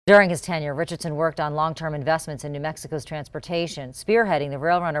During his tenure, Richardson worked on long-term investments in New Mexico's transportation, spearheading the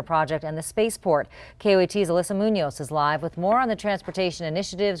Rail Runner project and the spaceport. KOAT's Alyssa Munoz is live with more on the transportation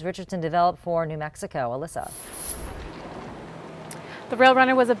initiatives Richardson developed for New Mexico. Alyssa. The Rail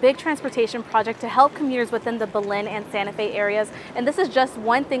Runner was a big transportation project to help commuters within the Belen and Santa Fe areas, and this is just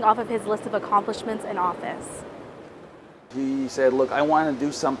one thing off of his list of accomplishments in office. He said, look, I want to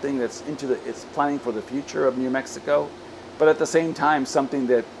do something that's it's planning for the future of New Mexico, but at the same time, something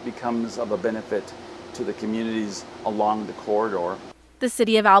that becomes of a benefit to the communities along the corridor. The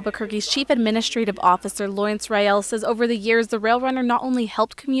City of Albuquerque's Chief Administrative Officer, Lawrence Rael, says over the years, the Rail Runner not only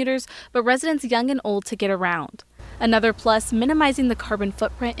helped commuters, but residents young and old to get around. Another plus, minimizing the carbon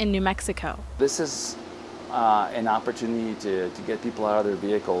footprint in New Mexico. This is an opportunity to get people out of their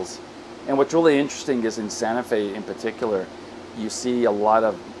vehicles. And what's really interesting is in Santa Fe in particular, you see a lot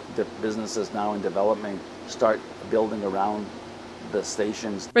of the businesses now in development start building around the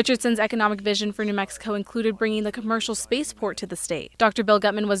stations. Richardson's economic vision for New Mexico included bringing the commercial spaceport to the state. Dr. Bill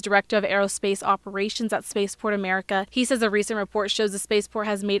Gutman was director of aerospace operations at Spaceport America. He says a recent report shows the spaceport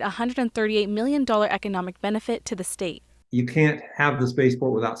has made a $138 million economic benefit to the state. You can't have the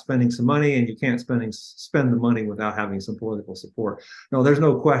spaceport without spending some money, and you can't spend the money without having some political support. No, there's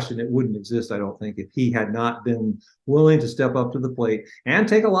no question it wouldn't exist, I don't think, if he had not been willing to step up to the plate and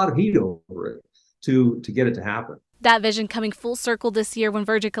take a lot of heat over it to get it to happen. That vision coming full circle this year when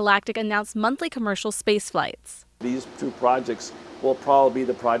Virgin Galactic announced monthly commercial space flights. These two projects will probably be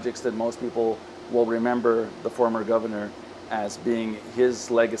the projects that most people will remember the former governor as being his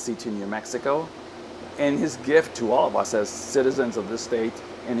legacy to New Mexico and his gift to all of us as citizens of this state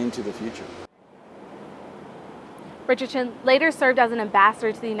and into the future. Richardson later served as an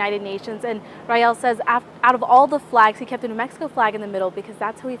ambassador to the United Nations, and Rael says out of all the flags, he kept the New Mexico flag in the middle because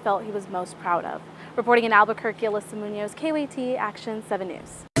that's who he felt he was most proud of. Reporting in Albuquerque, Alyssa Munoz, KOAT Action 7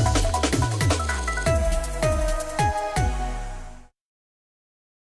 News.